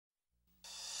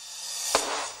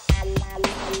Yo,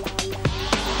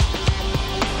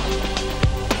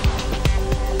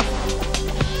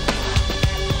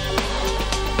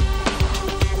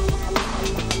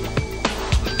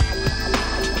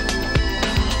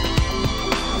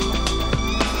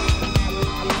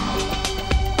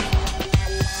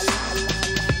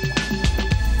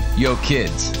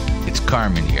 kids, it's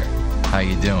Carman here. How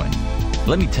you doing?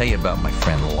 Let me tell you about my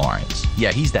friend Lawrence.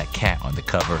 Yeah, he's that cat on the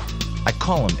cover. I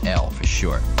call him L for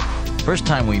short. First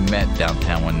time we met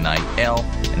downtown one night, L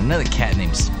and another cat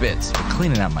named Spitz were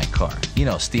cleaning out my car. You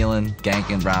know, stealing,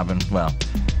 ganking, robbing. Well,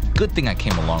 good thing I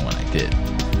came along when I did.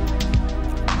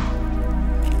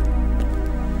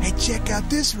 Hey, check out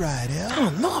this ride, L. I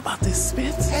don't know about this,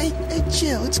 Spitz. Hey,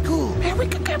 chill, it's cool. Man, we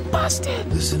could get busted.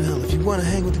 Listen, L, if you want to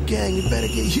hang with the gang, you better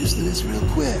get used to this real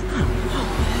quick.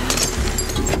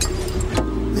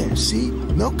 There, see?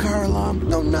 No car alarm,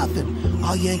 no nothing.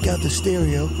 I'll yank out the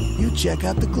stereo. You check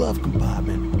out the glove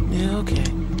compartment. Yeah, okay.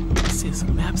 See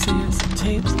some maps here, some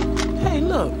tapes. Hey,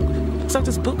 look. Looks like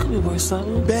this book could be worth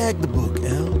something. Bag the book,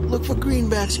 L. Look for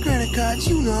greenbacks, credit cards,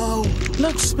 you know.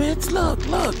 Look, Spitz, look.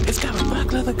 It's got a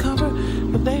black leather cover,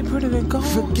 but they printed in gold.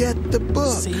 Forget the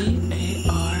book. C-A-R-M-A-N.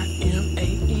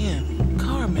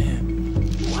 Carman.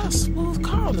 What a smooth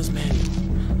car on this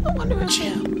manual. I wonder if...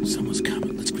 Chill. Someone's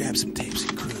coming. Let's grab some tapes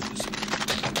and cruise.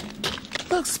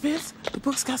 Look, Spitz. The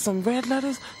book's got some red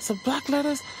letters, some black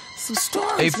letters, some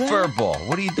stories, Hey, Furball,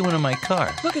 what are you doing in my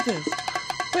car? Look at this.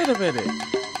 Wait a minute.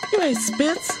 You ain't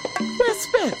Spitz. Where's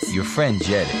Spitz? Your friend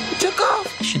Jetty. He took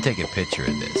off? You should take a picture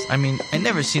of this. I mean, I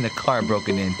never seen a car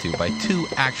broken into by two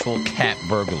actual cat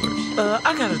burglars.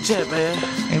 I got a jet, man.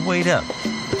 Hey, wait up.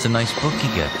 It's a nice book you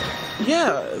got there.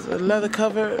 Yeah, it's a leather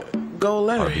cover, gold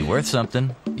letter. Ought to be worth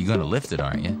something. You're gonna lift it,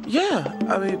 aren't you? Yeah,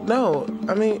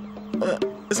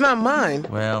 it's not mine.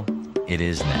 Well, it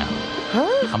is now.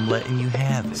 Huh? I'm letting you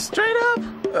have it. Straight up?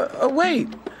 Wait.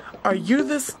 Are you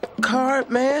this car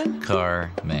man?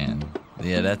 Car man.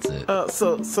 Yeah, that's it.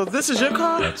 So this is your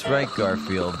car? That's right,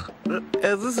 Garfield.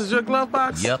 This is your glove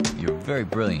box? Yep, you're very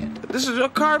brilliant. This is your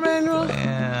car manual?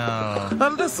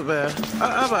 Well... Listen, man.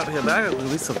 I'm out of here. I gotta go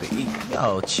get something to eat.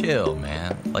 Oh, chill,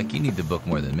 man. Like, you need the book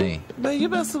more than me. Man, you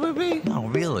messing with me? No,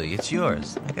 really, it's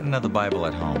yours. I got another Bible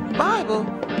at home. Bible?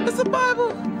 It's a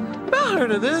Bible? I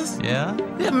heard of this. Yeah?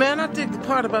 Yeah, man, I dig the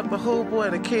part about the whole boy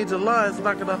in a cage of lions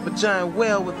knocking off a giant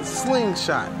whale with a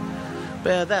slingshot.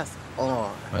 Man, that's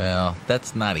on. Well,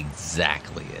 that's not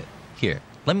exactly it. Here,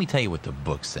 let me tell you what the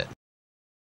book said.